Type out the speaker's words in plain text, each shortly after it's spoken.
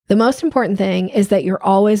The most important thing is that you're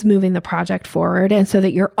always moving the project forward and so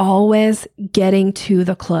that you're always getting to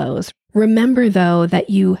the close. Remember, though, that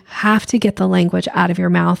you have to get the language out of your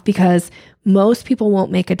mouth because most people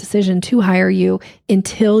won't make a decision to hire you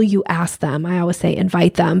until you ask them. I always say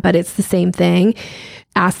invite them, but it's the same thing.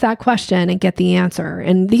 Ask that question and get the answer.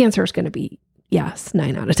 And the answer is going to be yes,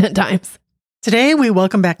 9 out of 10 times. Today, we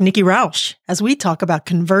welcome back Nikki Rausch as we talk about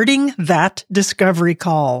converting that discovery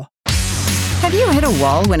call. Have you hit a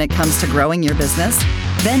wall when it comes to growing your business?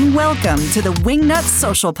 Then welcome to the Wingnut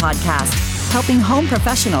Social Podcast, helping home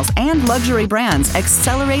professionals and luxury brands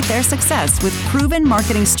accelerate their success with proven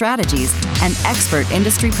marketing strategies and expert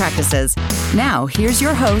industry practices. Now, here's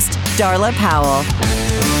your host, Darla Powell.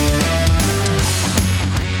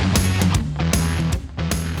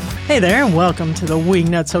 Hey there, and welcome to the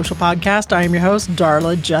Wingnut Social Podcast. I am your host,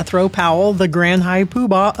 Darla Jethro Powell, the grand high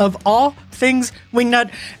poobah of all things Wingnut,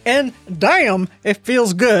 and damn, it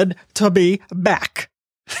feels good to be back.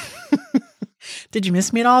 Did you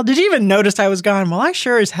miss me at all? Did you even notice I was gone? Well, I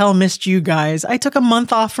sure as hell missed you guys. I took a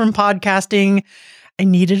month off from podcasting. I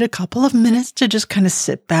needed a couple of minutes to just kind of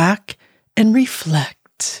sit back and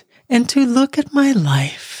reflect and to look at my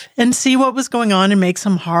life and see what was going on and make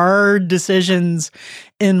some hard decisions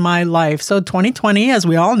in my life. So 2020, as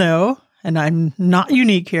we all know, and I'm not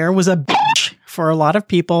unique here, was a bitch for a lot of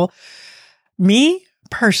people. Me,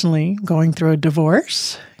 personally, going through a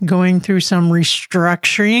divorce, going through some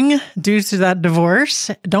restructuring due to that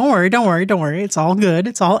divorce. Don't worry. It's all good.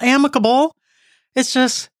 It's all amicable. It's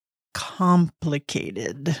just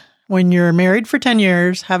complicated. When you're married for 10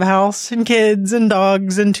 years, have a house and kids and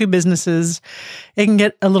dogs and 2 businesses, it can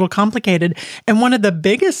get a little complicated. And one of the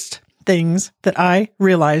biggest things that I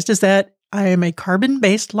realized is that I am a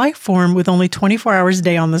carbon-based life form with only 24 hours a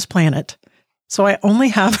day on this planet. So I only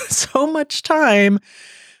have so much time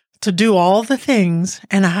to do all the things.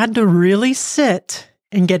 And I had to really sit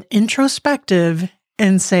and get introspective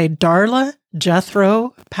and say, Darla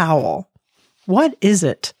Jethro Powell, what is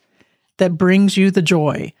it that brings you the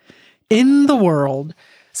joy in the world?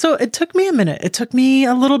 So it took me a minute. It took me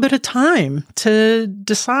a little bit of time to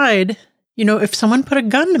decide, if someone put a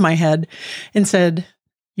gun to my head and said,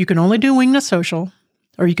 you can only do Wingnut Social,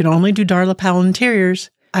 or you can only do Darla Powell Interiors,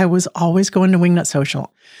 I was always going to Wingnut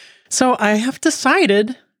Social. So I have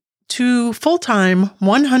decided to full-time,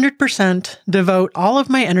 100% devote all of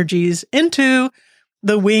my energies into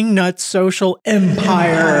the Wingnut Social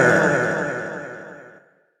empire.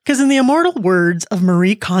 Because in the immortal words of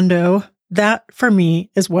Marie Kondo, that for me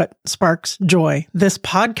is what sparks joy. This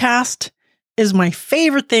podcast is my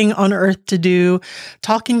favorite thing on earth to do.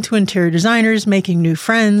 Talking to interior designers, making new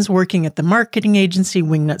friends, working at the marketing agency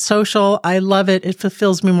Wingnut Social. I love it. It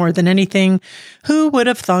fulfills me more than anything. Who would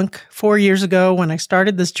have thunk 4 years ago when I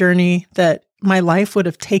started this journey that my life would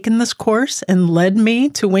have taken this course and led me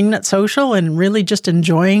to Wingnut Social and really just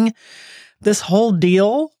enjoying this whole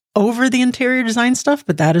deal over the interior design stuff,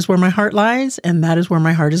 but that is where my heart lies and that is where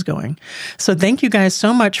my heart is going. So thank you guys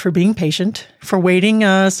so much for being patient, for waiting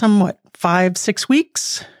 5-6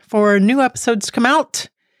 weeks for new episodes to come out.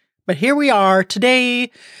 But here we are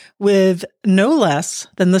today with no less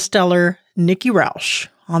than the stellar Nikki Rausch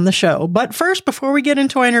on the show. But first, before we get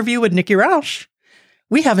into our interview with Nikki Rausch,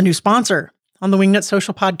 we have a new sponsor on the Wingnut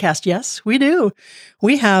Social Podcast. Yes, we do.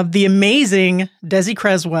 We have the amazing Desi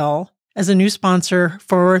Creswell as a new sponsor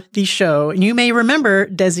for the show. And you may remember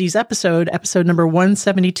Desi's episode number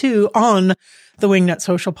 172 on the Wingnut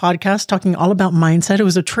Social Podcast, talking all about mindset. It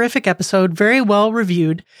was a terrific episode, very well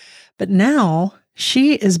reviewed. But now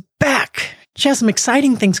she is back. She has some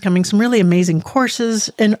exciting things coming, some really amazing courses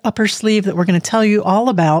in up her sleeve that we're going to tell you all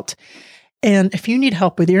about. And if you need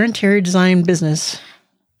help with your interior design business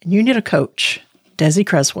and you need a coach,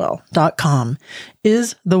 DesiCreswell.com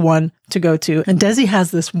is the one to go to. And Desi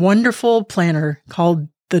has this wonderful planner called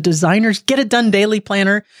the Designer's Get It Done Daily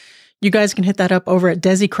Planner. You guys can hit that up over at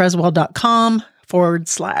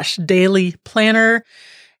DesiCreswell.com/daily planner.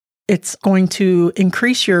 It's going to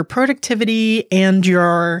increase your productivity and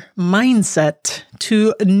your mindset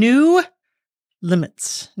to new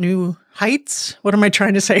limits, new heights. What am I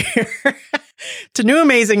trying to say here? To new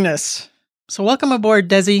amazingness. So welcome aboard,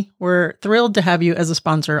 Desi. We're thrilled to have you as a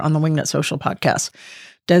sponsor on the Wingnut Social Podcast.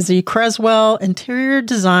 Desi Creswell, interior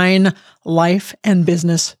design, life and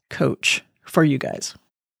business coach for you guys.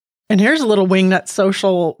 And here's a little Wingnut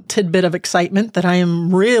Social tidbit of excitement that I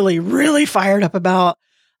am really, really fired up about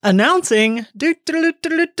announcing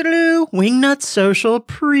Wingnut Social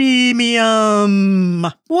Premium.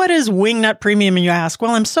 What is Wingnut Premium, you ask?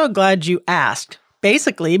 Well, I'm so glad you asked.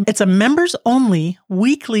 Basically, it's a members-only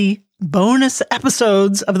weekly bonus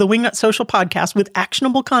episodes of the Wingnut Social podcast with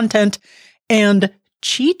actionable content and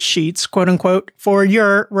cheat sheets, quote unquote, for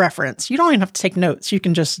your reference. You don't even have to take notes. You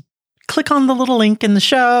can just click on the little link in the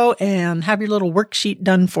show and have your little worksheet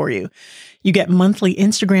done for you. You get monthly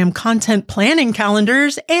Instagram content planning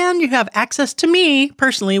calendars, and you have access to me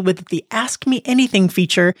personally with the Ask Me Anything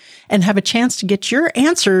feature and have a chance to get your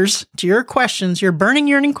answers to your questions, your burning,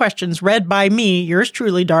 yearning questions read by me, yours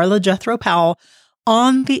truly, Darla Jethro Powell,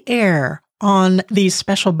 on the air on these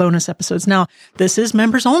special bonus episodes. Now, this is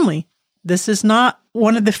members only. This is not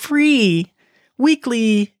one of the free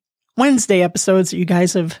weekly Wednesday episodes that you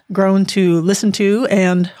guys have grown to listen to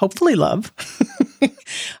and hopefully love.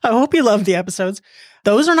 I hope you love the episodes.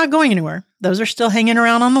 Those are not going anywhere. Those are still hanging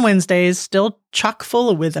around on the Wednesdays, still chock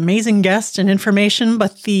full with amazing guests and information,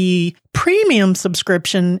 but the premium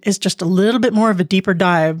subscription is just a little bit more of a deeper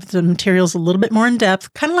dive. The material's a little bit more in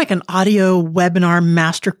depth, kind of like an audio webinar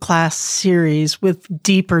masterclass series with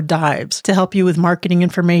deeper dives to help you with marketing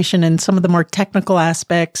information and some of the more technical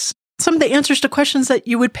aspects, some of the answers to questions that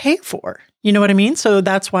you would pay for. You know what I mean? So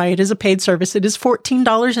that's why it is a paid service. It is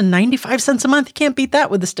 $14.95 a month. You can't beat that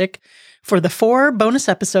with a stick. For the 4 bonus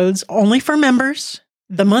episodes, only for members,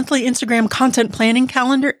 the monthly Instagram content planning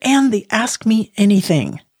calendar, and the Ask Me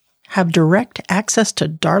Anything have direct access to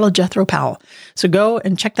Darla Jethro Powell. So go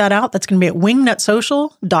and check that out. That's going to be at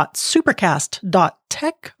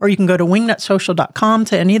wingnutsocial.supercast.tech, or you can go to wingnutsocial.com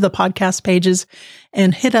to any of the podcast pages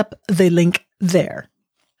and hit up the link there.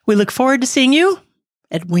 We look forward to seeing you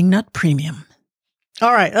at Wingnut Premium.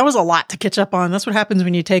 All right, that was a lot to catch up on. That's what happens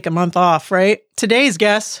when you take a month off, right? Today's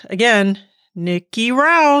guest, again, Nikki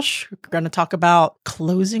Roush. We're going to talk about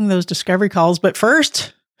closing those discovery calls. But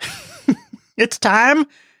first, it's time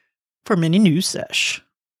for Mini News Sesh.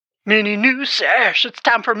 Mini News Sesh. It's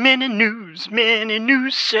time for Mini News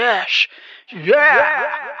Sesh.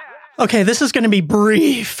 Yeah! Okay, this is going to be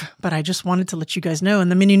brief, but I just wanted to let you guys know in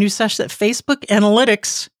the Mini News Sesh that Facebook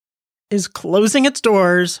Analytics is closing its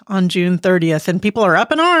doors on June 30th, and people are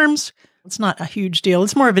up in arms. It's not a huge deal.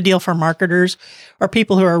 It's more of a deal for marketers or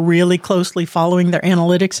people who are really closely following their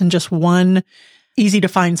analytics in just one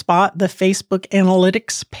easy-to-find spot, the Facebook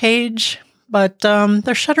Analytics page. But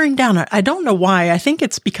they're shuttering down. I don't know why. I think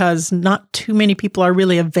it's because not too many people are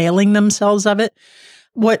really availing themselves of it.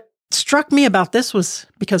 What struck me about this was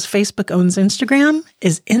because Facebook owns Instagram,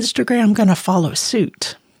 is Instagram going to follow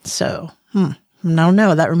suit? So,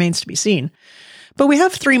 no, that remains to be seen. But we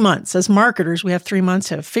have 3 months. As marketers, we have 3 months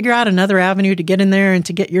to figure out another avenue to get in there and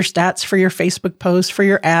to get your stats for your Facebook posts, for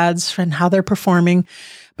your ads, and how they're performing.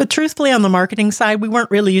 But truthfully, on the marketing side, we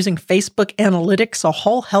weren't really using Facebook Analytics a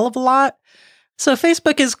whole hell of a lot. So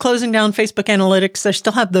Facebook is closing down Facebook Analytics. They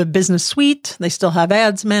still have the business suite. They still have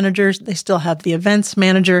ads managers. They still have the events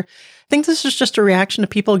manager. I think this is just a reaction to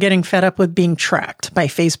people getting fed up with being tracked by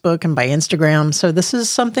Facebook and by Instagram. So this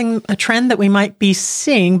is a trend that we might be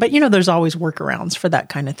seeing, but there's always workarounds for that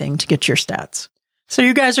kind of thing to get your stats. So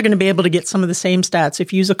you guys are going to be able to get some of the same stats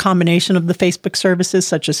if you use a combination of the Facebook services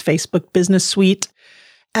such as Facebook Business Suite,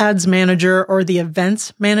 Ads Manager, or the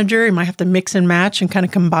Events Manager. You might have to mix and match and kind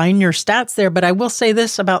of combine your stats there. But I will say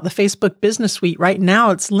this about the Facebook Business Suite. Right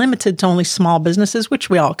now, it's limited to only small businesses, which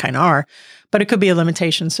we all kind of are, but it could be a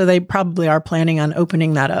limitation. So they probably are planning on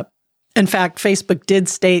opening that up. In fact, Facebook did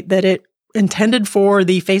state that it intended for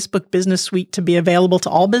the Facebook Business Suite to be available to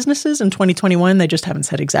all businesses in 2021. They just haven't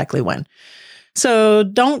said exactly when. So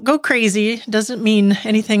don't go crazy. It doesn't mean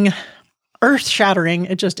anything earth-shattering.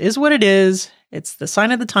 It just is what it is. It's the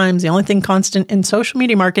sign of the times. The only thing constant in social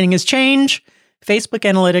media marketing is change. Facebook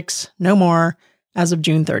Analytics, no more as of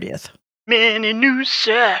June 30th. Mini News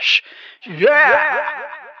Sesh. Yeah!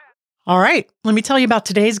 All right, let me tell you about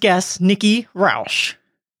today's guest, Nikki Roush.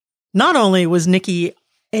 Not only was Nikki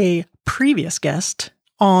a previous guest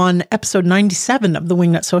on episode 97 of the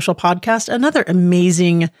Wingnut Social podcast, another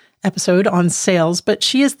amazing episode on sales, but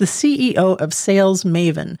she is the CEO of Sales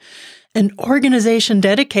Maven, an organization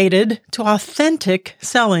dedicated to authentic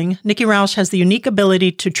selling. Nikki Roush has the unique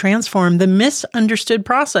ability to transform the misunderstood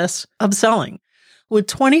process of selling. With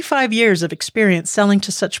 25 years of experience selling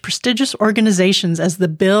to such prestigious organizations as the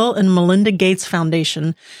Bill and Melinda Gates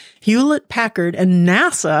Foundation, Hewlett-Packard, and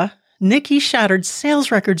NASA, Nikki shattered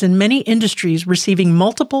sales records in many industries, receiving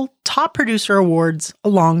multiple top producer awards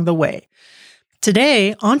along the way.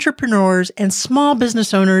 Today, entrepreneurs and small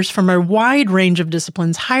business owners from a wide range of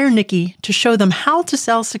disciplines hire Nikki to show them how to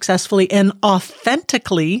sell successfully and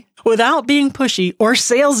authentically without being pushy or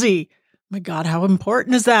salesy. My God, how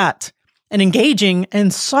important is that? An engaging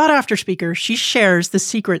and sought-after speaker, she shares the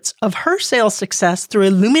secrets of her sales success through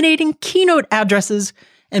illuminating keynote addresses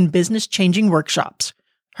and business-changing workshops.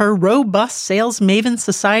 Her robust Sales Maven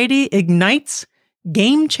Society ignites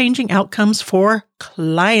game-changing outcomes for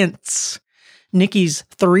clients. Nikki's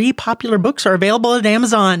 3 popular books are available at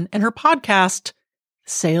Amazon, and her podcast,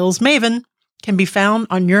 Sales Maven, can be found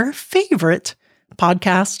on your favorite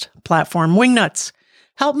podcast platform, Wingnuts.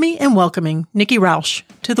 Help me in welcoming Nikki Rausch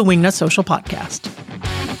to the Wingnut Social Podcast.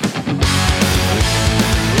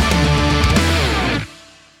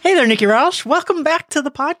 Hey there, Nikki Rausch. Welcome back to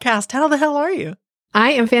the podcast. How the hell are you?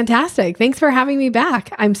 I am fantastic. Thanks for having me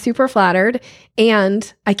back. I'm super flattered,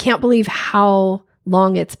 and I can't believe how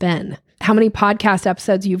long it's been. How many podcast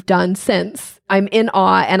episodes you've done since. I'm in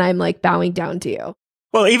awe, and I'm like bowing down to you.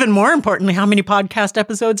 Well, even more importantly, how many podcast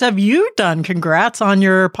episodes have you done? Congrats on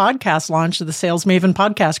your podcast launch of the Sales Maven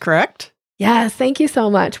podcast, correct? Yes, thank you so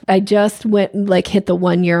much. I just hit the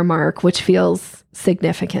 1 year mark, which feels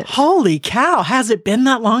significant. Holy cow. Has it been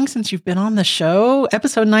that long since you've been on the show?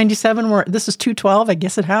 Episode 97, this is 212. I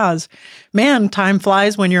guess it has. Man, time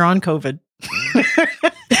flies when you're on COVID.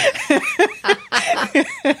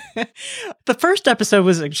 The first episode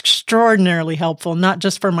was extraordinarily helpful, not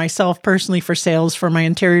just for myself personally for sales for my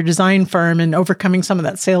interior design firm and overcoming some of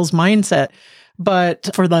that sales mindset, but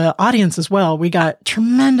for the audience as well. We got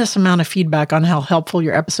tremendous amount of feedback on how helpful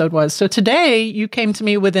your episode was. So today you came to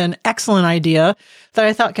me with an excellent idea that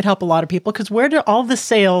I thought could help a lot of people, because where do all the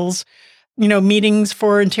sales meetings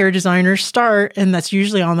for interior designers start? And that's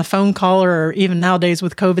usually on the phone call, or even nowadays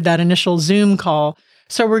with COVID, that initial Zoom call.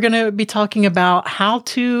 So we're going to be talking about how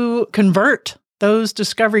to convert those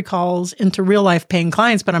discovery calls into real life paying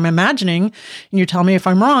clients. But I'm imagining, and you tell me if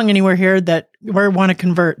I'm wrong anywhere here, that we want to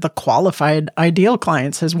convert the qualified ideal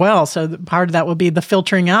clients as well. So part of that will be the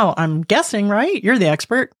filtering out, I'm guessing, right? You're the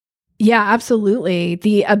expert. Yeah, absolutely.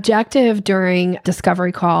 The objective during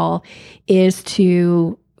discovery call is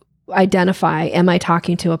to identify, am I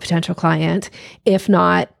talking to a potential client? If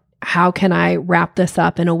not, how can I wrap this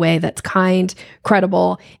up in a way that's kind,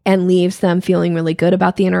 credible, and leaves them feeling really good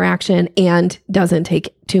about the interaction and doesn't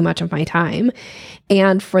take too much of my time?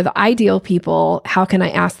 And for the ideal people, how can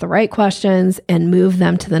I ask the right questions and move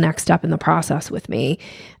them to the next step in the process with me?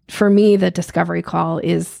 For me, the discovery call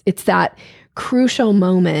it's that crucial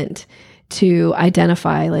moment to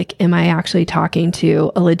identify, am I actually talking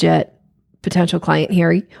to a legit potential client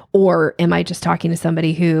here? Or am I just talking to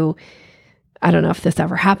somebody who, I don't know if this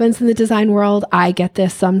ever happens in the design world. I get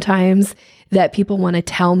this sometimes, that people want to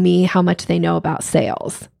tell me how much they know about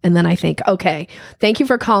sales. And then I think, okay, thank you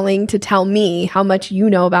for calling to tell me how much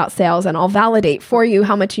you know about sales, and I'll validate for you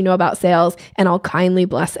how much you know about sales, and I'll kindly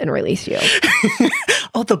bless and release you.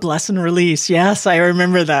 Oh, the bless and release. Yes, I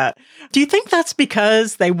remember that. Do you think that's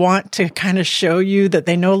because they want to kind of show you that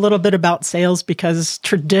they know a little bit about sales? Because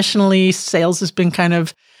traditionally sales has been kind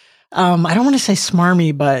of, I don't want to say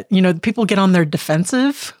smarmy, but, people get on their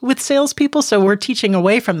defensive with salespeople. So we're teaching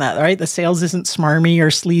away from that, right? The sales isn't smarmy or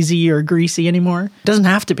sleazy or greasy anymore. It doesn't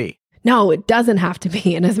have to be. No, it doesn't have to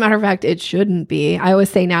be. And as a matter of fact, it shouldn't be. I always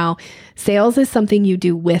say now, sales is something you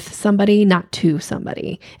do with somebody, not to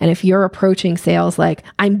somebody. And if you're approaching sales like,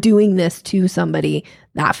 I'm doing this to somebody,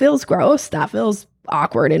 that feels gross. That feels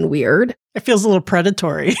awkward and weird. It feels a little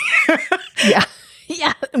predatory. Yeah.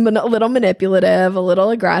 Yeah, a little manipulative, a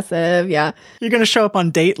little aggressive. Yeah. You're going to show up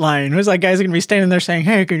on Dateline. Who's that guy's going to be standing there saying,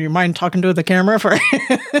 hey, can you mind talking to the camera for...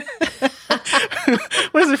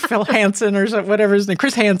 What is it? Phil Hansen or something, whatever his name.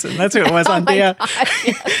 Chris Hansen. That's who it was on God,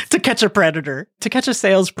 yes. To Catch a Predator. To Catch a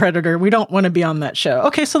Sales Predator. We don't want to be on that show.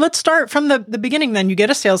 Okay, so let's start from the beginning then. You get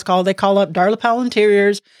a sales call. They call up Darla Powell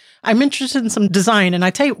Interiors. I'm interested in some design. And I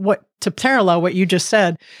tell you what, to parallel what you just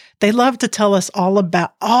said, they love to tell us all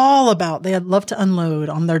about, they love to unload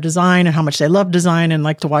on their design and how much they love design and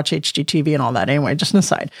like to watch HGTV and all that. Anyway, just an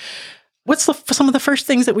aside. What's some of the first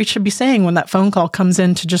things that we should be saying when that phone call comes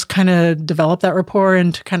in to just kind of develop that rapport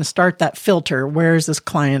and to kind of start that filter? Where is this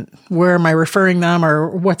client? Where am I referring them, or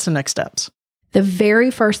what's the next steps? The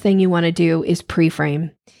very first thing you want to do is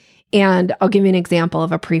pre-frame. And I'll give you an example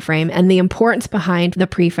of a pre-frame. And the importance behind the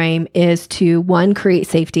pre-frame is to, one, create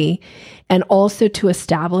safety, and also to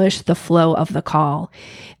establish the flow of the call.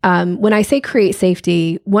 When I say create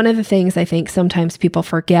safety, one of the things I think sometimes people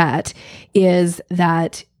forget is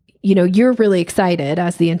that, you're really excited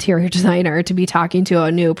as the interior designer to be talking to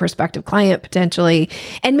a new prospective client potentially.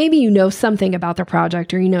 And maybe you know something about their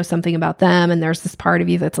project, or you know something about them. And there's this part of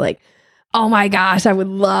you that's like, oh my gosh, I would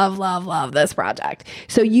love, love, love this project.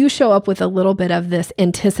 So you show up with a little bit of this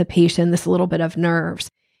anticipation, this little bit of nerves.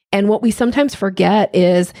 And what we sometimes forget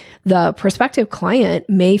is the prospective client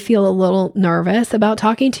may feel a little nervous about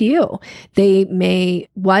talking to you. They may,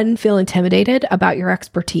 one, feel intimidated about your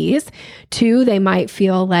expertise. Two, they might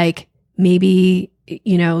feel like maybe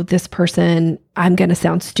this person, I'm going to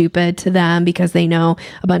sound stupid to them because they know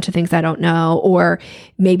a bunch of things I don't know, or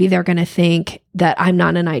maybe they're going to think that I'm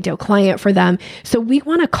not an ideal client for them. So we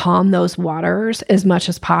want to calm those waters as much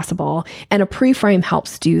as possible. And a pre-frame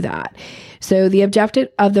helps do that. So the objective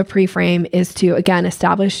of the pre-frame is to, again,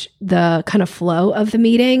 establish the kind of flow of the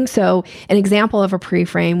meeting. So an example of a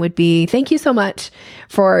pre-frame would be, thank you so much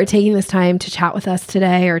for taking this time to chat with us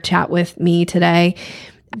today or chat with me today.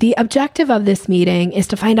 The objective of this meeting is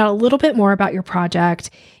to find out a little bit more about your project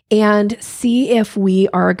and see if we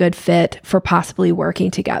are a good fit for possibly working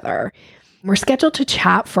together. We're scheduled to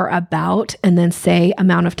chat for about and then say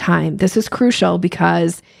amount of time. This is crucial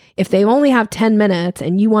because if they only have 10 minutes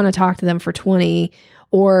and you want to talk to them for 20,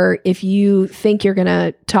 or if you think you're going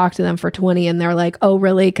to talk to them for 20 and they're like, oh,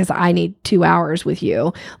 really? Because I need 2 hours with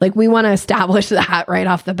you. Like, we want to establish that right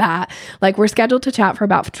off the bat. Like, we're scheduled to chat for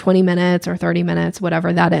about 20 minutes or 30 minutes,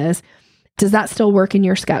 whatever that is. Does that still work in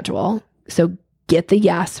your schedule? So get the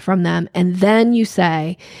yes from them. And then you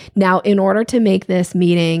say, now, in order to make this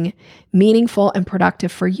meeting meaningful and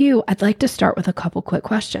productive for you, I'd like to start with a couple quick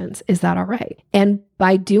questions. Is that all right? And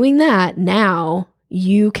by doing that, now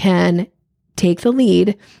you can take the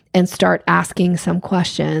lead and start asking some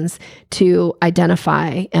questions to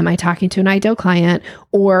identify, am I talking to an ideal client,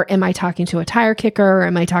 or am I talking to a tire kicker, or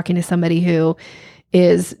am I talking to somebody who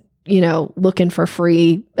is, looking for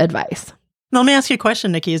free advice? Let me ask you a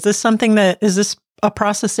question, Nikki. Is this a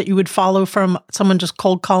process that you would follow from someone just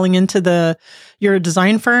cold calling into you're a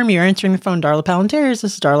design firm, you're answering the phone, Darla Palantiers,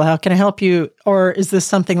 this is Darla, how can I help you? Or is this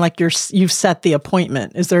something like you've set the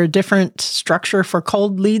appointment? Is there a different structure for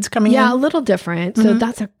cold leads coming in? Yeah, a little different. So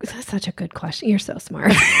that's such a good question. You're so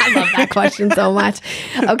smart. I love that question so much.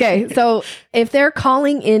 Okay, so if they're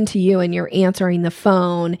calling into you and you're answering the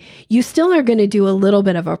phone, you still are going to do a little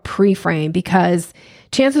bit of a pre-frame because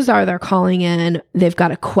chances are they're calling in, they've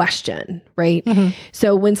got a question, right? Mm-hmm.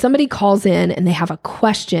 So when somebody calls in and they have a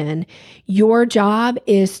question, your job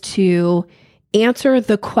is to answer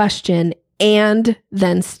the question and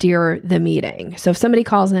then steer the meeting. So if somebody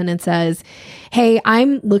calls in and says, hey,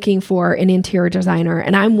 I'm looking for an interior designer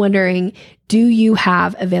and I'm wondering, do you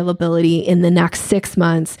have availability in the next 6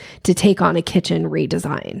 months to take on a kitchen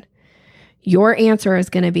redesign? Your answer is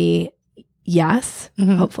going to be, yes.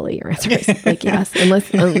 Mm-hmm. Hopefully your answer is like yes,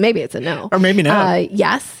 unless maybe it's a no. Or maybe no.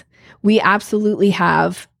 Yes, we absolutely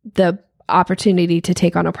have the opportunity to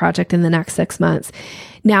take on a project in the next 6 months.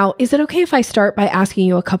 Now, is it okay if I start by asking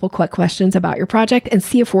you a couple quick questions about your project and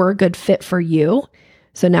see if we're a good fit for you?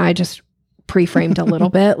 So now I just pre-framed a little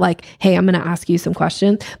bit like, hey, I'm going to ask you some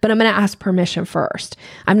questions, but I'm going to ask permission first.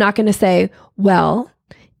 I'm not going to say, well,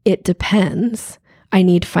 it depends. I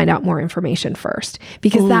need to find out more information first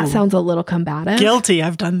because that sounds a little combative. Guilty.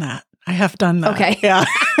 I've done that. I have done that. Okay. Yeah.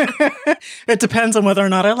 It depends on whether or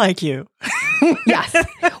not I like you. Yes.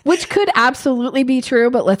 Which could absolutely be true,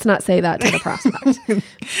 but let's not say that to the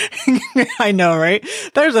prospect. I know, right?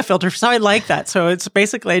 There's a filter. So I like that. So it's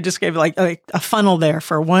basically, I just gave like a funnel there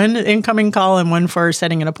for one incoming call and one for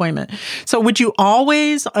setting an appointment. So would you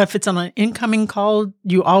always, if it's on an incoming call,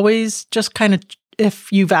 you always just kind of,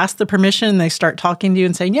 if you've asked the permission, they start talking to you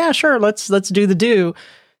and saying, yeah, sure, let's do.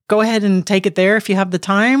 Go ahead and take it there if you have the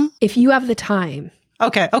time. If you have the time.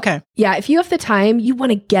 Okay. Yeah, if you have the time, you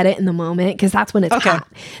want to get it in the moment because that's when it's hot.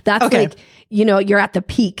 That's like, you're at the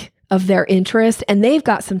peak of their interest and they've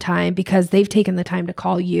got some time because they've taken the time to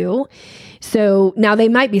call you. So now they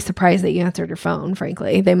might be surprised that you answered your phone,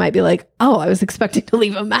 frankly. They might be like, oh, I was expecting to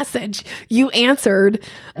leave a message. You answered.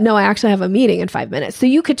 No, I actually have a meeting in 5 minutes. So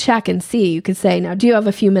you could check and see. You could say, now, do you have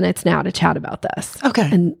a few minutes now to chat about this? Okay.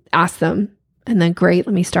 And ask them. And then, great,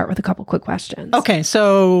 let me start with a couple quick questions. Okay,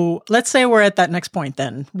 so let's say we're at that next point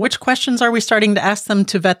then. Which questions are we starting to ask them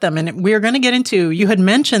to vet them? And we're going to get into, you had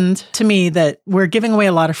mentioned to me that we're giving away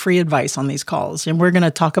a lot of free advice on these calls, and we're going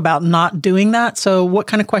to talk about not doing that. So what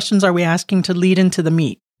kind of questions are we asking to lead into the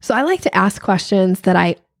meat? So I like to ask questions that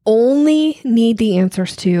I only need the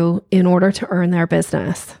answers to in order to earn their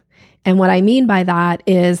business. And what I mean by that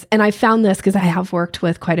is, and I found this because I have worked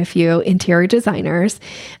with quite a few interior designers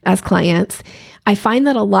as clients, I find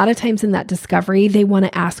that a lot of times in that discovery, they want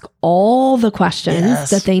to ask all the questions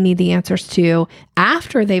that they need the answers to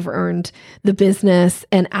after they've earned the business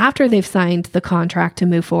and after they've signed the contract to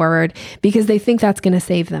move forward because they think that's going to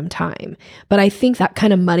save them time. But I think that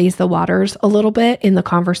kind of muddies the waters a little bit in the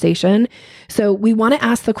conversation. So we want to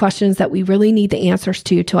ask the questions that we really need the answers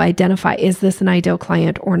to identify, is this an ideal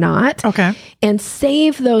client or not? Okay. And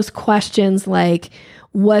save those questions like,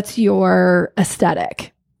 what's your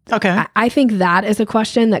aesthetic? Okay. I think that is a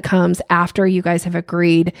question that comes after you guys have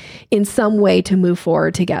agreed in some way to move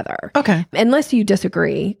forward together. Okay. Unless you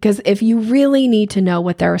disagree, because if you really need to know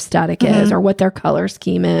what their aesthetic is or what their color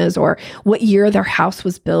scheme is or what year their house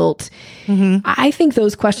was built, I think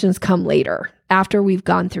those questions come later after we've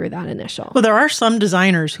gone through that initial. Well, there are some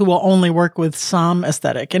designers who will only work with some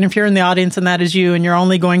aesthetic. And if you're in the audience and that is you and you're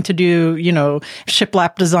only going to do,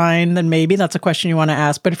 shiplap design, then maybe that's a question you want to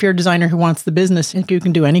ask. But if you're a designer who wants the business, you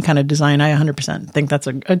can do any kind of design. I 100% think that's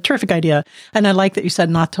a terrific idea. And I like that you said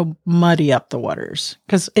not to muddy up the waters,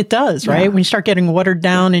 because it does, right? When you start getting watered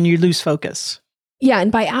down and you lose focus. Yeah.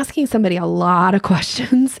 And by asking somebody a lot of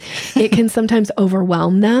questions, it can sometimes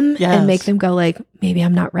overwhelm them and make them go like, maybe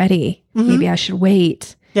I'm not ready. Maybe I should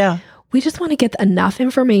wait. Yeah. We just want to get enough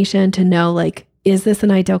information to know, like, is this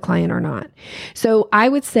an ideal client or not? So I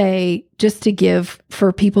would say, just to give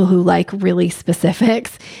for people who like really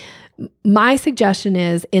specifics, my suggestion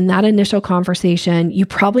is in that initial conversation, you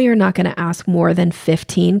probably are not going to ask more than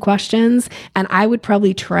 15 questions. And I would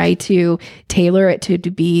probably try to tailor it to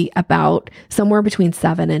be about somewhere between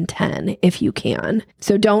 7 and 10 if you can.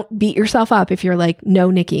 So don't beat yourself up if you're like, no,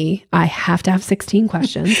 Nikki, I have to have 16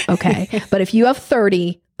 questions. Okay. But if you have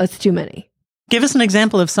 30, it's too many. Give us an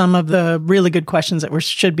example of some of the really good questions that we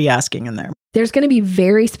should be asking in there. There's going to be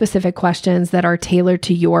very specific questions that are tailored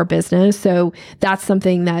to your business. So that's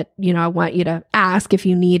something that, I want you to ask if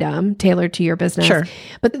you need them tailored to your business. Sure.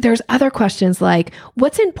 But there's other questions like,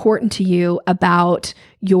 what's important to you about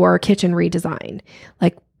your kitchen redesign?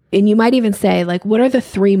 And you might even say, like, what are the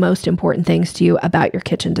 3 most important things to you about your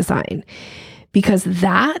kitchen design? Because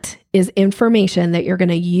that is information that you're going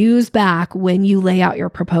to use back when you lay out your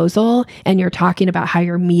proposal and you're talking about how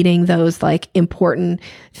you're meeting those like important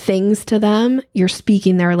things to them. You're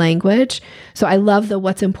speaking their language. So I love the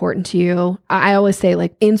what's important to you. I always say,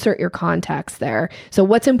 like, insert your context there. So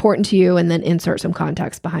what's important to you, and then insert some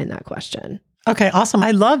context behind that question. Okay, awesome.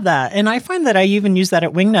 I love that. And I find that I even use that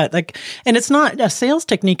at Wingnut. And it's not a sales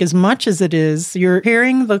technique as much as it is you're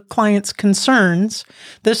hearing the client's concerns.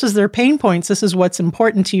 This is their pain points. This is what's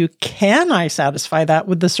important to you. Can I satisfy that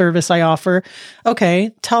with the service I offer?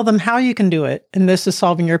 Okay, tell them how you can do it. And this is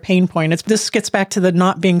solving your pain point. This gets back to the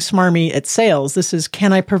not being smarmy at sales. This is,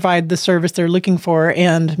 can I provide the service they're looking for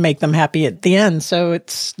and make them happy at the end? So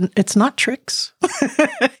it's not tricks.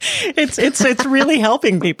 It's really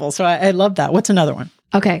helping people. So I love that. What's another one?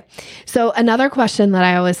 Okay. So another question that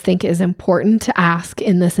I always think is important to ask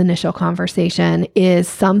in this initial conversation is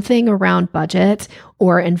something around budget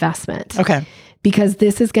or investment. Okay. Because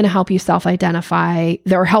this is going to help you self-identify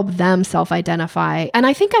or help them self-identify. And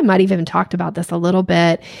I think I might have even talked about this a little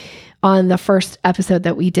bit on the first episode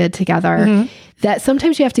that we did together, that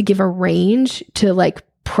sometimes you have to give a range to like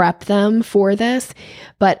prep them for this,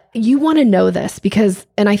 but you want to know this because,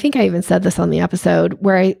 and I think I even said this on the episode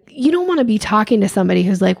where you don't want to be talking to somebody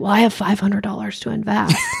who's like, well, I have $500 to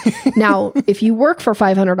invest. Now, if you work for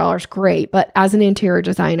 $500, great. But as an interior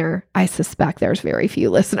designer, I suspect there's very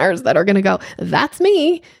few listeners that are going to go, that's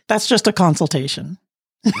me. That's just a consultation.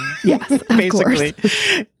 Yes, of basically.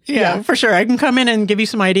 course. Yeah, for sure. I can come in and give you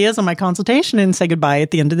some ideas on my consultation and say goodbye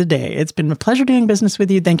at the end of the day. It's been a pleasure doing business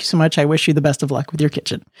with you. Thank you so much. I wish you the best of luck with your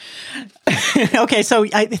kitchen. Okay, so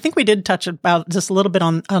I think we did touch about just a little bit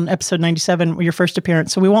on episode 97, your first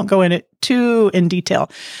appearance, so we won't go in it too in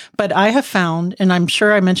detail. But I have found, and I'm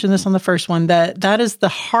sure I mentioned this on the first one, that is the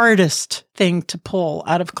hardest thing to pull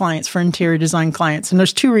out of clients for interior design clients. And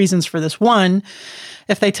there's 2 reasons for this. One,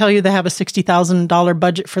 if they tell you they have a $60,000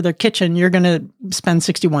 budget for their kitchen, you're going to spend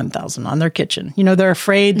 $61,000 on their kitchen. They're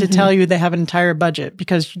afraid to tell you they have an entire budget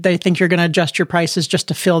because they think you're going to adjust your prices just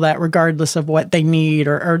to fill that regardless of what they need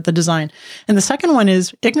or the design. And the second one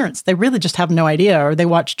is ignorance. They really just have no idea, or they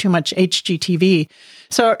watch too much HGTV.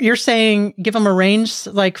 So you're saying give them a range.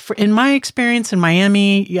 Like in my experience in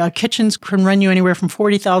Miami, kitchens can run you anywhere from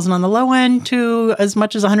 $40,000 on the low end to as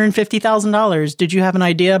much as $150,000. Did you have an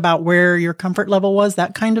idea about where your comfort level was,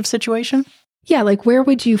 that kind of situation? Yeah, like where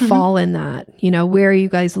would you fall in that? Where are you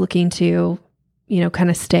guys looking to, kind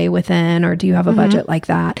of stay within, or do you have a budget like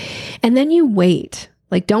that? And then you wait.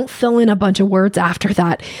 Like, don't fill in a bunch of words after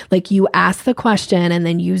that. Like, you ask the question and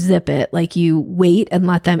then you zip it. Like, you wait and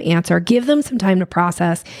let them answer. Give them some time to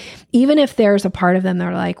process. Even if there's a part of them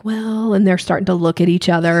they're like, well, and they're starting to look at each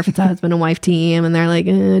other if it's a husband and wife team and they're like,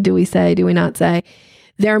 do we say, do we not say?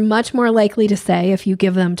 They're much more likely to say if you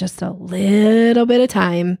give them just a little bit of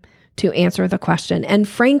time to answer the question. And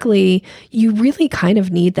frankly, you really kind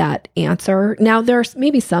of need that answer. Now, there's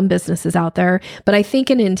maybe some businesses out there, but I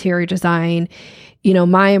think in interior design,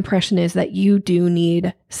 my impression is that you do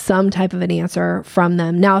need some type of an answer from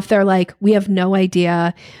them. Now, if they're like, we have no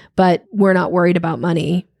idea, but we're not worried about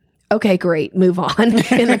money. Okay, great. Move on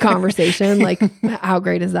in the conversation. Like, how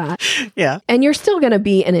great is that? Yeah. And you're still going to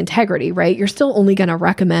be in integrity, right? You're still only going to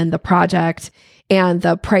recommend the project and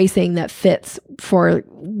the pricing that fits for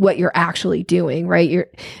what you're actually doing, right?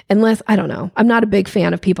 Unless, I don't know, I'm not a big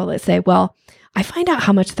fan of people that say, well, I find out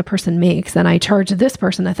how much the person makes and I charge this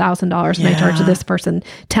person $1,000 and I charge this person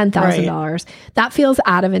 $10,000. Right. That feels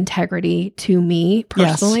out of integrity to me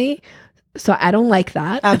personally. Yes. So I don't like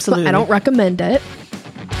that. Absolutely. I don't recommend it.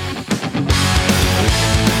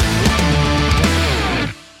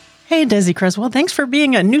 Hey, Desi Creswell, thanks for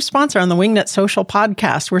being a new sponsor on the Wingnut Social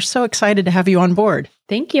podcast. We're so excited to have you on board.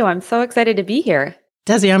 Thank you. I'm so excited to be here.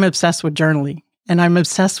 Desi, I'm obsessed with journaling and I'm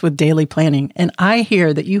obsessed with daily planning. And I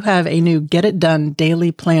hear that you have a new Get It Done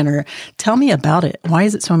daily planner. Tell me about it. Why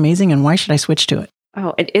is it so amazing and why should I switch to it?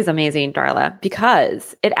 Oh, it is amazing, Darla,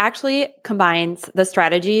 because it actually combines the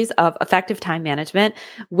strategies of effective time management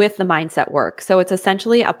with the mindset work. So it's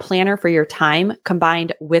essentially a planner for your time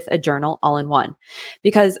combined with a journal all in one.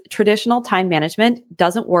 Because traditional time management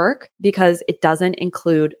doesn't work because it doesn't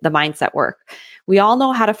include the mindset work. We all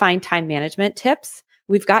know how to find time management tips.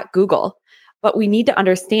 We've got Google, but we need to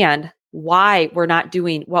understand why we're not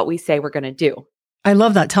doing what we say we're going to do. I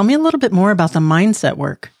love that. Tell me a little bit more about the mindset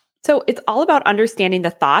work. So it's all about understanding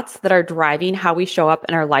the thoughts that are driving how we show up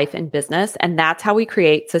in our life and business. And that's how we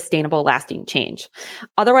create sustainable, lasting change.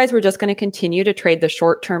 Otherwise, we're just going to continue to trade the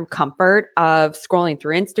short-term comfort of scrolling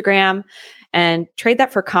through Instagram and trade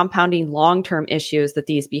that for compounding long-term issues that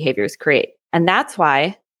these behaviors create. And that's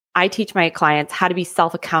why I teach my clients how to be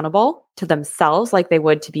self-accountable to themselves like they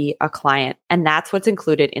would to be a client. And that's what's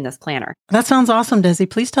included in this planner. That sounds awesome, Desi.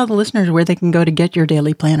 Please tell the listeners where they can go to get your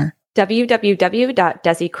daily planner.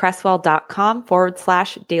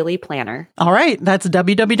 www.desicreswell.com/daily planner. All right. That's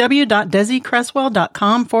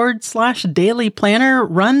www.desicreswell.com/daily planner.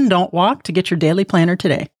 Run, don't walk to get your daily planner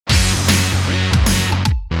today.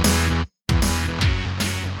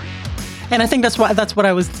 And I think that's what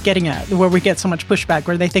I was getting at, where we get so much pushback,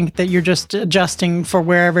 where they think that you're just adjusting for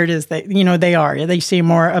wherever it is that, they are. They see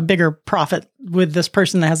a bigger profit with this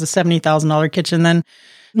person that has a $70,000 kitchen than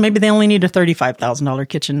maybe they only need a $35,000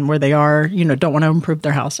 kitchen where they are, don't want to improve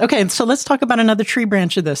their house. Okay, so let's talk about another tree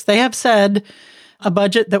branch of this. They have said a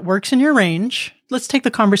budget that works in your range. Let's take the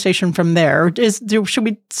conversation from there. Should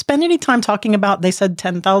we spend any time talking about, they said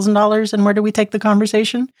 $10,000, and where do we take the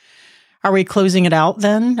conversation? Are we closing it out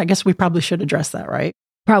then? I guess we probably should address that, right?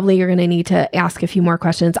 Probably you're going to need to ask a few more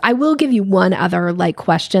questions. I will give you one other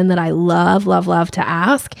question that I love to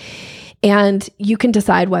ask. And you can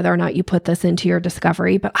decide whether or not you put this into your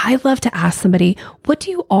discovery. But I love to ask somebody, what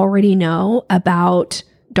do you already know about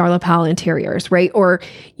Darla Powell Interiors, right? Or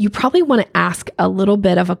you probably want to ask a little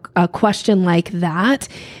bit of a question like that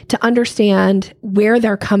to understand where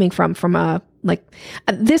they're coming from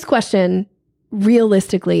this question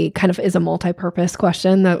realistically kind of is a multi-purpose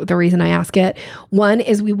question. The reason I ask it, one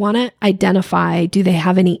is we want to identify, do they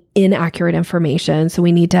have any inaccurate information? So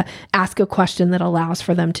we need to ask a question that allows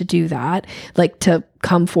for them to do that, like to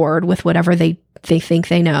come forward with whatever they think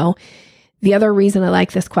they know. The other reason I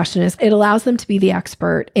like this question is it allows them to be the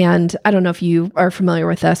expert. And I don't know if you are familiar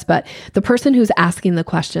with this, but the person who's asking the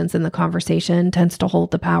questions in the conversation tends to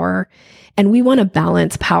hold the power. And we want to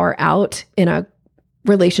balance power out in a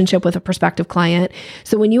relationship with a prospective client.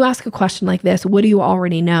 So when you ask a question like this, what do you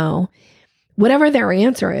already know? Whatever their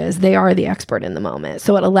answer is, they are the expert in the moment.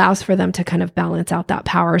 So it allows for them to kind of balance out that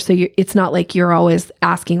power. So it's not like you're always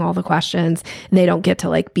asking all the questions and they don't get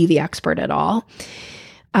to be the expert at all.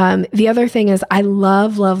 The other thing is I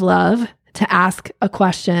love to ask a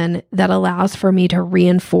question that allows for me to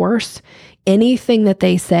reinforce anything that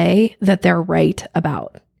they say that they're right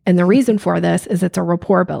about. And the reason for this is it's a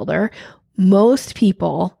rapport builder. Most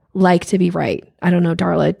people like to be right. I don't know,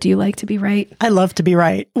 Darla, do you like to be right? I love to be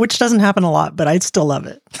right, which doesn't happen a lot, but I still love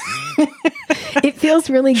it. It feels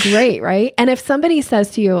really great, right? And if somebody says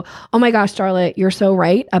to you, oh my gosh, Darla, you're so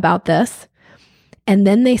right about this, and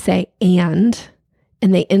then they say, and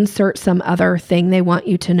they insert some other thing they want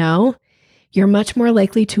you to know, you're much more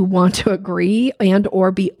likely to want to agree and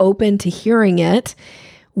or be open to hearing it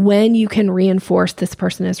when you can reinforce this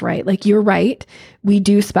person is right. Like, you're right. We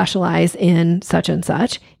do specialize in such and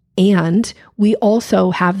such. And we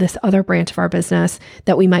also have this other branch of our business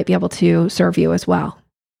that we might be able to serve you as well.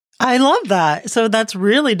 I love that. So that's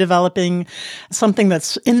really developing something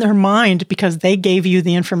that's in their mind because they gave you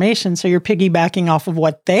the information. So you're piggybacking off of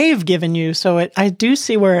what they've given you. So I do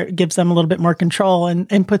see where it gives them a little bit more control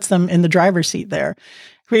and puts them in the driver's seat there.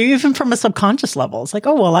 Even from a subconscious level, it's like,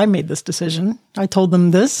 oh, well, I made this decision. I told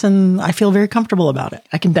them this and I feel very comfortable about it.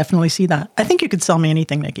 I can definitely see that. I think you could sell me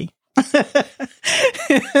anything, Nikki.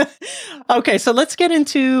 Okay, so let's get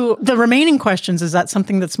into the remaining questions. Is that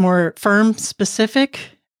something that's more firm specific?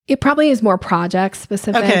 It probably is more project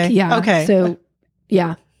specific. Okay. Yeah. Okay. So,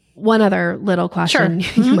 yeah. One other little question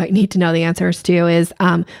you might need to know the answers to is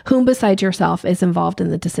whom besides yourself is involved in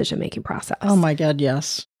the decision-making process? Oh my God,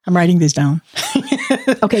 yes. I'm writing these down.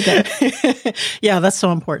 Okay, good. Yeah, that's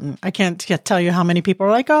so important. I can't tell you how many people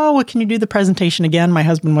are like, oh, well, can you do the presentation again? My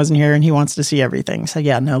husband wasn't here and he wants to see everything. So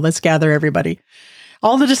yeah, no, let's gather everybody.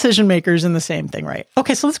 All the decision makers in the same thing, right?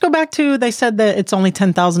 Okay, so let's go back to, they said that it's only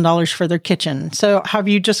 $10,000 for their kitchen. So have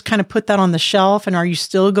you just kind of put that on the shelf, and are you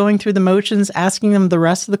still going through the motions, asking them the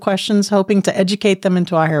rest of the questions, hoping to educate them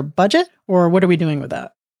into a higher budget? Or what are we doing with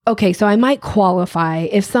that? Okay, so I might qualify.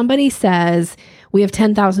 If somebody says we have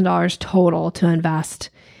 $10,000 total to invest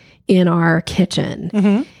in our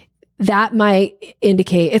kitchen, that might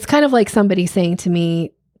indicate, it's kind of like somebody saying to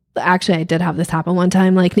me, actually, I did have this happen one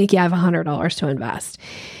time, like, Nikki, I have $100 to invest.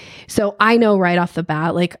 So I know right off the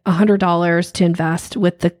bat, like $100 to invest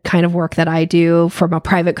with the kind of work that I do from a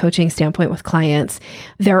private coaching standpoint with clients,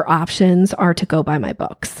 their options are to go buy my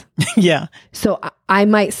books. Yeah. So I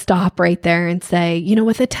might stop right there and say, you know,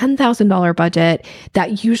 with a $10,000 budget,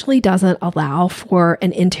 that usually doesn't allow for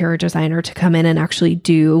an interior designer to come in and actually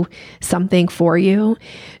do something for you.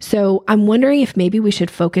 So I'm wondering if maybe we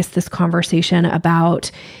should focus this conversation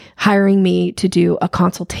about hiring me to do a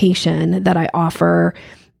consultation that I offer.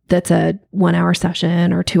 That's a 1 hour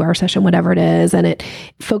session or 2 hour session, whatever it is. And it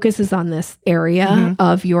focuses on this area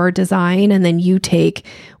of your design. And then you take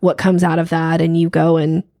what comes out of that and you go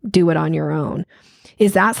and do it on your own.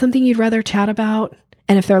 Is that something you'd rather chat about?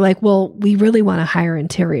 And if they're like, well, we really want to hire an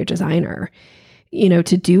interior designer, you know,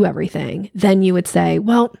 to do everything, then you would say,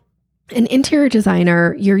 well, an interior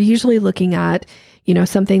designer, you're usually looking at, you know,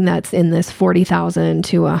 something that's in this $40,000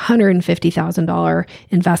 to $150,000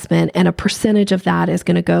 investment, and a percentage of that is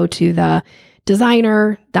going to go to the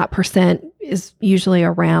designer. That percent is usually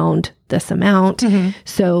around this amount.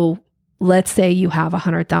 So let's say you have a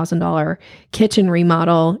 $100,000 kitchen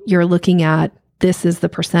remodel. You're looking at, this is the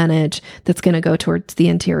percentage that's going to go towards the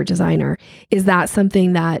interior designer. Is that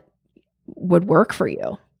something that would work for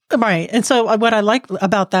you? Right. And so what I like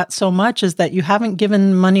about that so much is that you haven't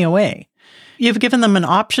given money away. You've given them an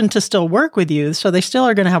option to still work with you. So they still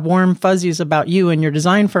are going to have warm fuzzies about you and your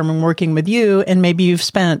design firm and working with you. And maybe you've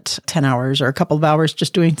spent 10 hours or a couple of hours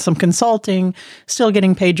just doing some consulting, still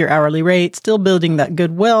getting paid your hourly rate, still building that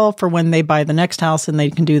goodwill for when they buy the next house and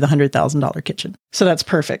they can do the $100,000 kitchen. So that's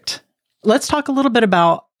perfect. Let's talk a little bit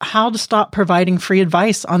about how to stop providing free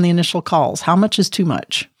advice on the initial calls. How much is too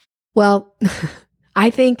much? Well,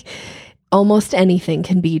 I think almost anything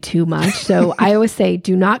can be too much. So I always say,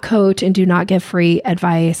 do not coach and do not give free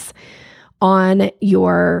advice on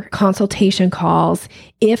your consultation calls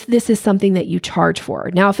if this is something that you charge for.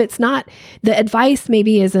 Now, if it's not, the advice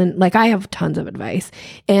maybe isn't, like, I have tons of advice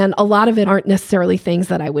and a lot of it aren't necessarily things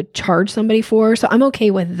that I would charge somebody for. So I'm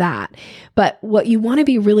okay with that. But what you want to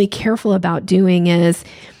be really careful about doing is,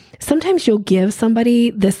 sometimes you'll give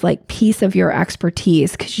somebody this like piece of your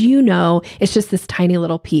expertise because you know it's just this tiny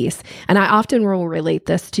little piece. And I often will relate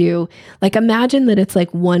this to, like, imagine that it's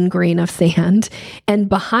like one grain of sand and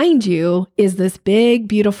behind you is this big,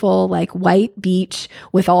 beautiful, like white beach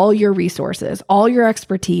with all your resources, all your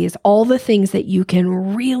expertise, all the things that you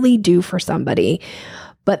can really do for somebody.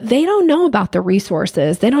 But they don't know about the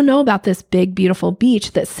resources. They don't know about this big, beautiful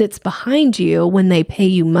beach that sits behind you when they pay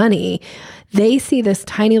you money. They see this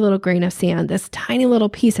tiny little grain of sand, this tiny little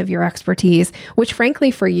piece of your expertise, which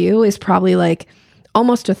frankly for you is probably like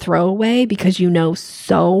almost a throwaway because you know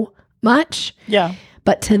so much. Yeah.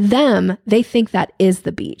 But to them, they think that is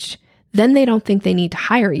the beach. Then they don't think they need to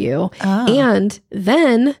hire you. And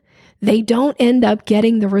then they don't end up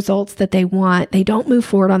getting the results that they want. They don't move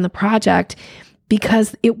forward on the project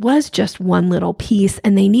because it was just one little piece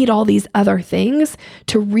and they need all these other things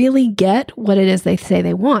to really get what it is they say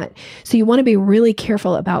they want. So you want to be really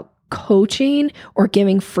careful about coaching or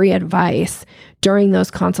giving free advice during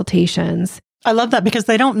those consultations. I love that because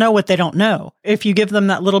they don't know what they don't know. If you give them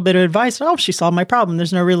that little bit of advice, oh, she solved my problem.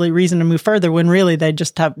 There's no really reason to move further when really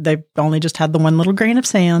they've only just had the one little grain of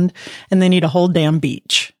sand and they need a whole damn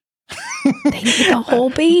beach. They need the whole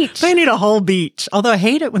beach. They need a whole beach. Although I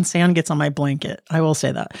hate it when sand gets on my blanket. I will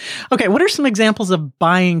say that. Okay, what are some examples of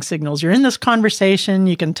buying signals? You're in this conversation.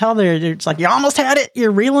 You can tell it's like you almost had it.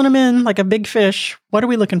 You're reeling them in like a big fish. What are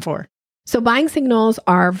we looking for? So buying signals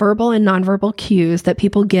are verbal and nonverbal cues that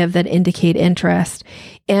people give that indicate interest.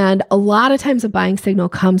 And a lot of times a buying signal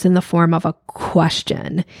comes in the form of a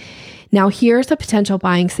question. Now, here's a potential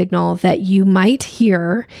buying signal that you might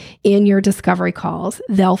hear in your discovery calls.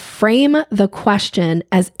 They'll frame the question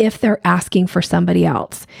as if they're asking for somebody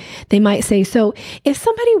else. They might say, so if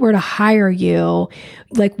somebody were to hire you,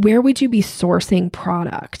 like, where would you be sourcing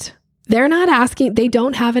product? They're not asking, they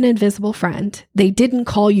don't have an invisible friend. They didn't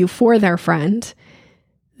call you for their friend.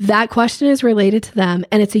 That question is related to them,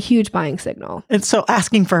 and it's a huge buying signal. It's so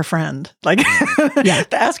asking for a friend. Like, Yeah.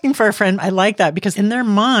 the asking for a friend, I like that because in their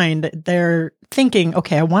mind, they're thinking,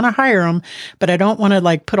 okay, I want to hire them, but I don't want to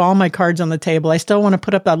like put all my cards on the table. I still want to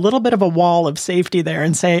put up a little bit of a wall of safety there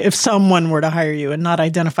and say, if someone were to hire you and not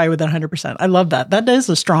identify with it 100%. I love that. That is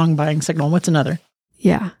a strong buying signal. What's another?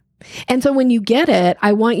 Yeah. And so when you get it,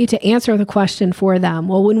 I want you to answer the question for them.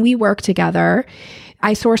 Well, when we work together,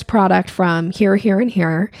 I source product from here, here, and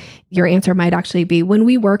here. Your answer might actually be, when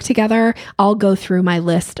we work together, I'll go through my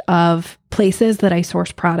list of places that I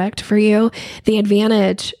source product for you. The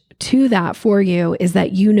advantage to that for you is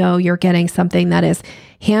that you know you're getting something that is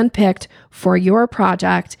handpicked for your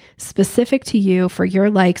project, specific to you, for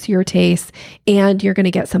your likes, your tastes, and you're going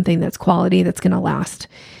to get something that's quality, that's going to last.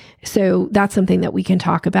 So that's something that we can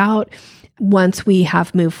talk about once we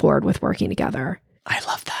have moved forward with working together. I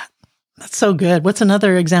love that. That's so good. What's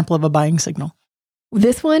another example of a buying signal?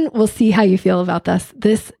 This one, we'll see how you feel about this.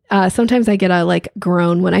 This, sometimes I get a like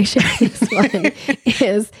groan when I share this one,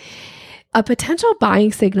 is a potential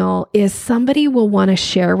buying signal is somebody will want to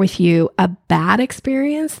share with you a bad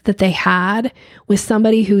experience that they had with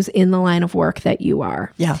somebody who's in the line of work that you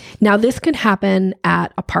are. Yeah. Now, this could happen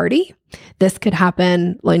at a party. This could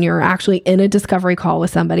happen when you're actually in a discovery call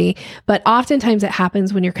with somebody, but oftentimes it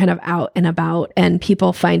happens when you're kind of out and about and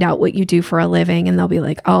people find out what you do for a living and they'll be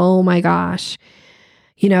like, oh my gosh,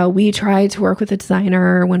 you know, we tried to work with a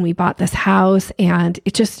designer when we bought this house and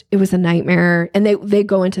it was a nightmare. And they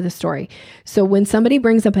go into the story. So when somebody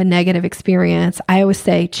brings up a negative experience, I always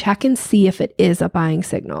say, check and see if it is a buying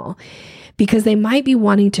signal. Because they might be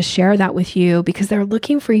wanting to share that with you because they're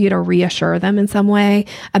looking for you to reassure them in some way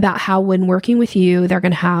about how when working with you, they're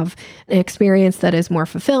going to have an experience that is more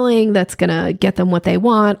fulfilling, that's going to get them what they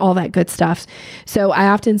want, all that good stuff. So I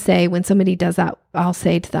often say when somebody does that, I'll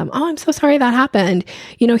say to them, oh, I'm so sorry that happened.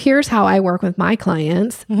 You know, here's how I work with my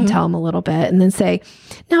clients, and tell them a little bit, and then say,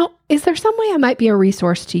 now, is there some way I might be a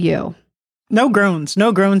resource to you? No groans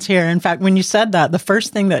here. In fact, when you said that, the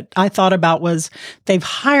first thing that I thought about was they've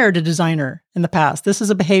hired a designer in the past. This is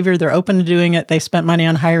a behavior. They're open to doing it. They spent money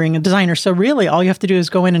on hiring a designer. So really all you have to do is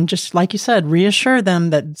go in and just, like you said, reassure them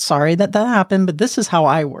that sorry that happened, but this is how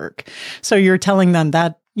I work. So you're telling them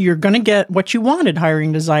that you're going to get what you wanted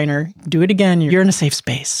hiring a designer. Do it again. You're in a safe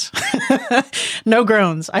space. No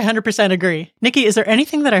groans. I 100% agree. Nikki, is there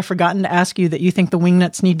anything that I've forgotten to ask you that you think the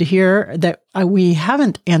Wingnuts need to hear that we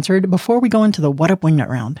haven't answered before we go into the What Up Wingnut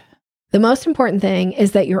round? The most important thing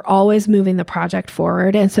is that you're always moving the project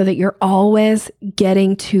forward and so that you're always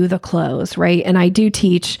getting to the close, right? And I do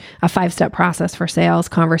teach a 5-step process for sales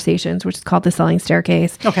conversations, which is called the selling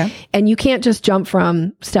staircase. Okay. And you can't just jump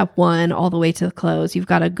from step 1 all the way to the close. You've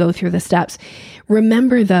got to go through the steps.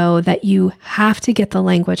 Remember, though, that you have to get the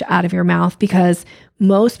language out of your mouth because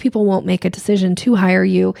most people won't make a decision to hire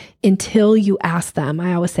you until you ask them.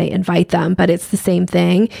 I always say invite them, but it's the same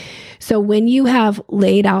thing. So when you have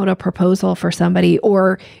laid out a proposal for somebody,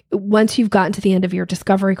 or once you've gotten to the end of your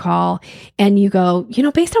discovery call and you go, you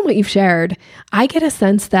know, based on what you've shared, I get a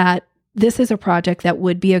sense that this is a project that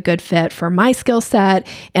would be a good fit for my skill set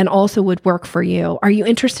and also would work for you. Are you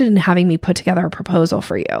interested in having me put together a proposal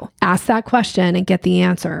for you? Ask that question and get the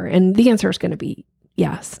answer. And the answer is going to be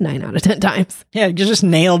yes, 9 out of 10 times. Yeah, you just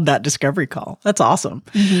nailed that discovery call. That's awesome.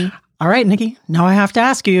 All right, Nikki, now I have to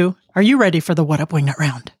ask you, are you ready for the What Up Wingnut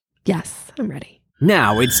round? Yes, I'm ready.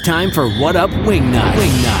 Now it's time for What Up Wingnut.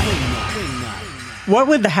 What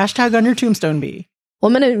would the hashtag on your tombstone be?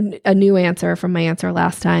 Well, I'm going to a new answer from my answer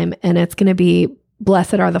last time, and it's going to be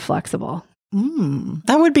blessed are the flexible.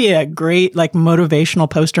 That would be a great motivational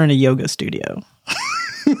poster in a yoga studio.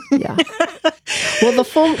 Yeah. Well, the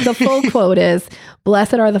full quote is,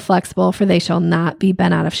 blessed are the flexible, for they shall not be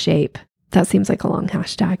bent out of shape. That seems like a long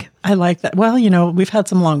hashtag. I like that. Well, we've had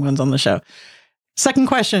some long ones on the show. Second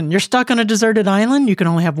question. You're stuck on a deserted island. You can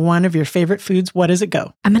only have one of your favorite foods. What does it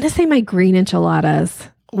go? I'm going to say my green enchiladas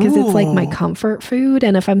because it's like my comfort food.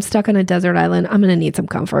 And if I'm stuck on a desert island, I'm going to need some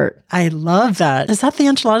comfort. I love that. Is that the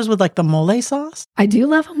enchiladas with the mole sauce? I do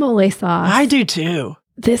love a mole sauce. I do too.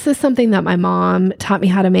 This is something that my mom taught me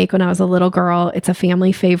how to make when I was a little girl. It's a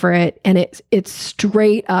family favorite, and it's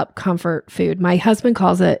straight up comfort food. My husband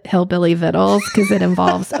calls it hillbilly vittles because it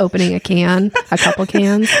involves opening a couple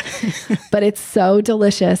cans, but it's so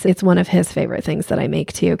delicious. It's one of his favorite things that I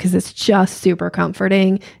make too, because it's just super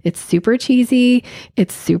comforting. It's super cheesy.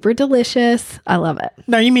 It's super delicious. I love it.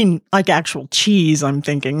 Now, you mean like actual cheese, I'm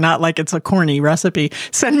thinking, not like it's a corny recipe.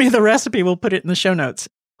 Send me the recipe. We'll put it in the show notes.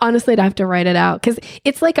 Honestly, I'd have to write it out because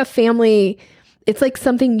it's like a family, it's like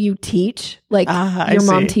something you teach, like your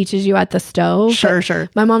mom teaches you at the stove. Sure.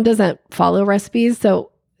 My mom doesn't follow recipes. So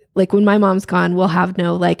like when my mom's gone, we'll have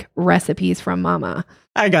no like recipes from mama.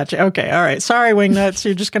 I got you. Okay. All right. Sorry, Wingnuts.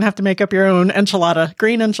 You're just going to have to make up your own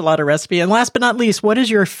green enchilada recipe. And last but not least, what is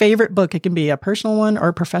your favorite book? It can be a personal one or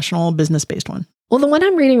a professional business-based one. Well, the one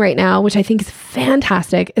I'm reading right now, which I think is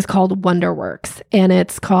fantastic, is called Wonderworks. And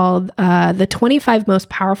it's called The 25 Most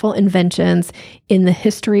Powerful Inventions in the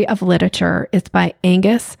History of Literature. It's by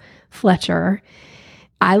Angus Fletcher.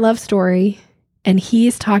 I love story. And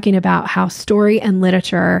he's talking about how story and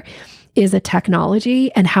literature is a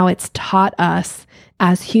technology and how it's taught us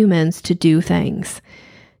as humans to do things.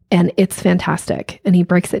 And it's fantastic. And he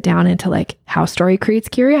breaks it down into like how story creates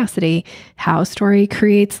curiosity, how story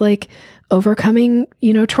creates like overcoming,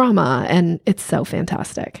 trauma. And it's so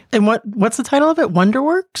fantastic. And what's the title of it?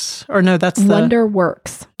 Wonderworks? Or no, that's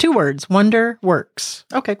Wonderworks. 2 words. Wonderworks.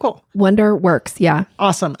 Okay, cool. Wonderworks. Yeah.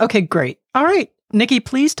 Awesome. Okay, great. All right. Nikki,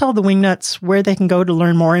 please tell the Wingnuts where they can go to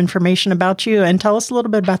learn more information about you, and tell us a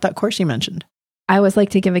little bit about that course you mentioned. I always like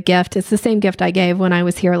to give a gift. It's the same gift I gave when I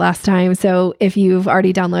was here last time. So if you've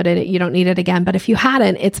already downloaded it, you don't need it again. But if you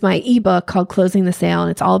hadn't, it's my ebook called Closing the Sale.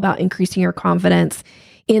 And it's all about increasing your confidence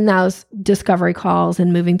in those discovery calls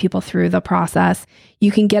and moving people through the process.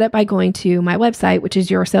 You can get it by going to my website, which is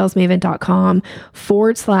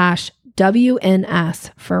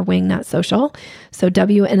yoursalesmaven.com/WNS for Wingnut Social. So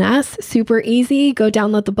WNS, super easy. Go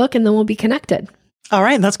download the book and then we'll be connected. All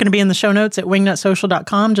right. That's going to be in the show notes at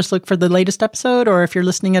wingnutsocial.com. Just look for the latest episode, or if you're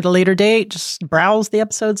listening at a later date, just browse the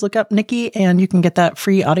episodes, look up Nikki, and you can get that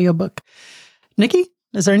free audiobook. Nikki,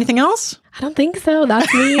 is there anything else? I don't think so.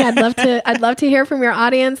 That's me. I'd love to hear from your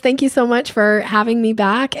audience. Thank you so much for having me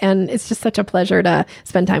back. And it's just such a pleasure to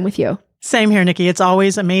spend time with you. Same here, Nikki. It's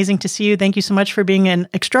always amazing to see you. Thank you so much for being an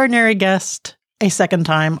extraordinary guest a second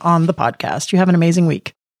time on the podcast. You have an amazing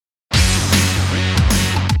week.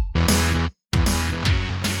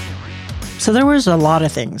 So there was a lot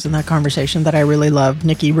of things in that conversation that I really loved.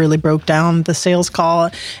 Nikki really broke down the sales call.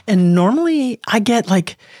 And normally I get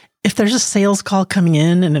like, if there's a sales call coming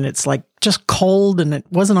in and it's like just cold and it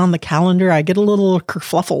wasn't on the calendar, I get a little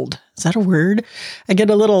kerfluffled. Is that a word? I get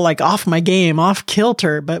a little like off my game, off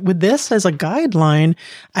kilter. But with this as a guideline,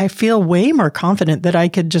 I feel way more confident that I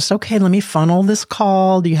could just, okay, let me funnel this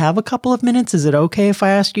call. Do you have a couple of minutes? Is it okay if I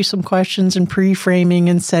ask you some questions and pre-framing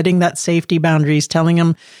and setting that safety boundaries, telling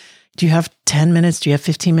them, do you have 10 minutes? Do you have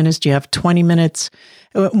 15 minutes? Do you have 20 minutes?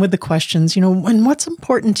 With the questions, and what's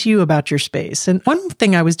important to you about your space? And one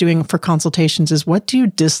thing I was doing for consultations is, what do you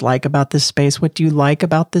dislike about this space? What do you like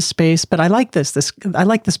about this space? But I like this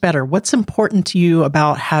better. What's important to you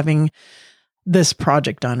about having this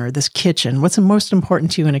project done or this kitchen? What's the most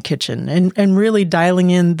important to you in a kitchen? And really dialing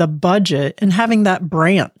in the budget and having that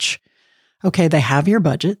branch. Okay, they have your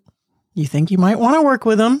budget. You think you might want to work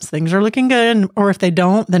with them. Things are looking good. Or if they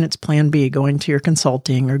don't, then it's plan B, going to your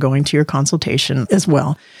consulting or going to your consultation as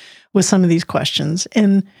well with some of these questions.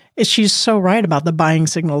 And she's so right about the buying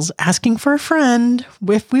signals, asking for a friend.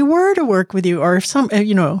 If we were to work with you, or if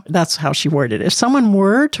that's how she worded it. If someone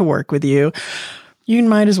were to work with you, you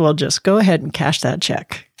might as well just go ahead and cash that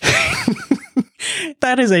check.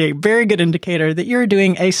 That is a very good indicator that you're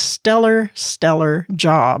doing a stellar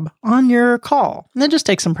job on your call. And that just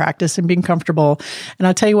takes some practice and being comfortable. And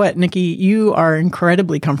I'll tell you what, Nikki, you are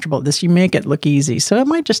incredibly comfortable at this. You make it look easy. So it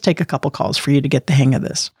might just take a couple calls for you to get the hang of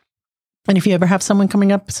this. And if you ever have someone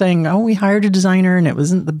coming up saying, oh, we hired a designer and it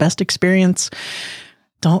wasn't the best experience,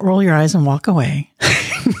 don't roll your eyes and walk away.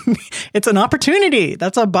 It's an opportunity.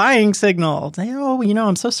 That's a buying signal. Say, oh,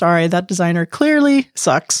 I'm so sorry. That designer clearly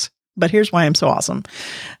sucks. But here's why I'm so awesome.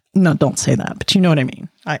 No, don't say that, but you know what I mean.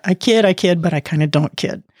 I kid, but I kind of don't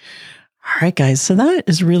kid. All right, guys. So that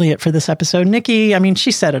is really it for this episode. Nikki,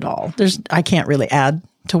 she said it all. I can't really add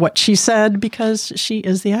to what she said because she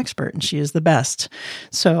is the expert and she is the best.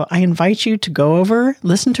 So I invite you to go over,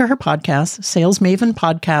 listen to her podcast, Sales Maven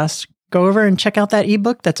Podcast. Go over and check out that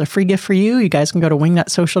ebook. That's a free gift for you. You guys can go to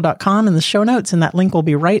wingnutsocial.com in the show notes, and that link will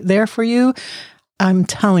be right there for you. I'm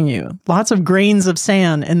telling you, lots of grains of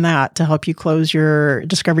sand in that to help you close your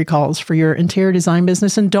discovery calls for your interior design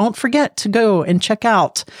business. And don't forget to go and check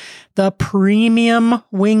out the Premium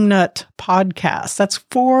Wingnut podcast. That's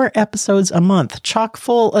 4 episodes a month, chock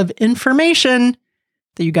full of information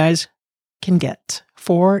that you guys can get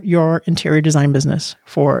for your interior design business,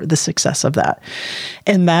 for the success of that.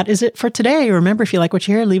 And that is it for today. Remember, if you like what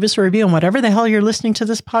you hear, leave us a review on whatever the hell you're listening to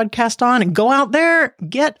this podcast on, and go out there,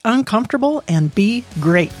 get uncomfortable, and be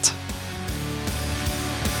great.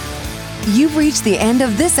 You've reached the end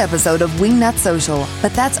of this episode of Wingnut Social,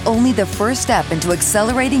 but that's only the first step into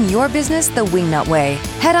accelerating your business the Wingnut way.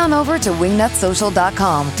 Head on over to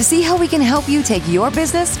wingnutsocial.com to see how we can help you take your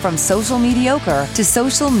business from social mediocre to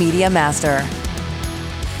social media master.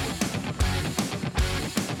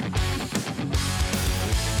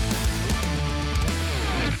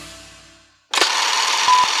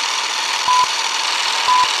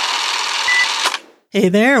 Hey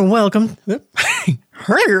there, and welcome. Hey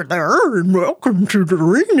there, and welcome to the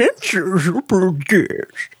Wingnut Social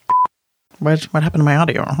podcast. What happened to my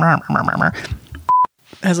audio?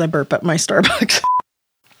 As I burp at my Starbucks.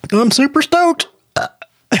 I'm super stoked.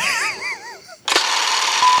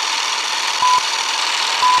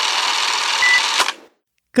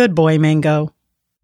 Good boy, Mango.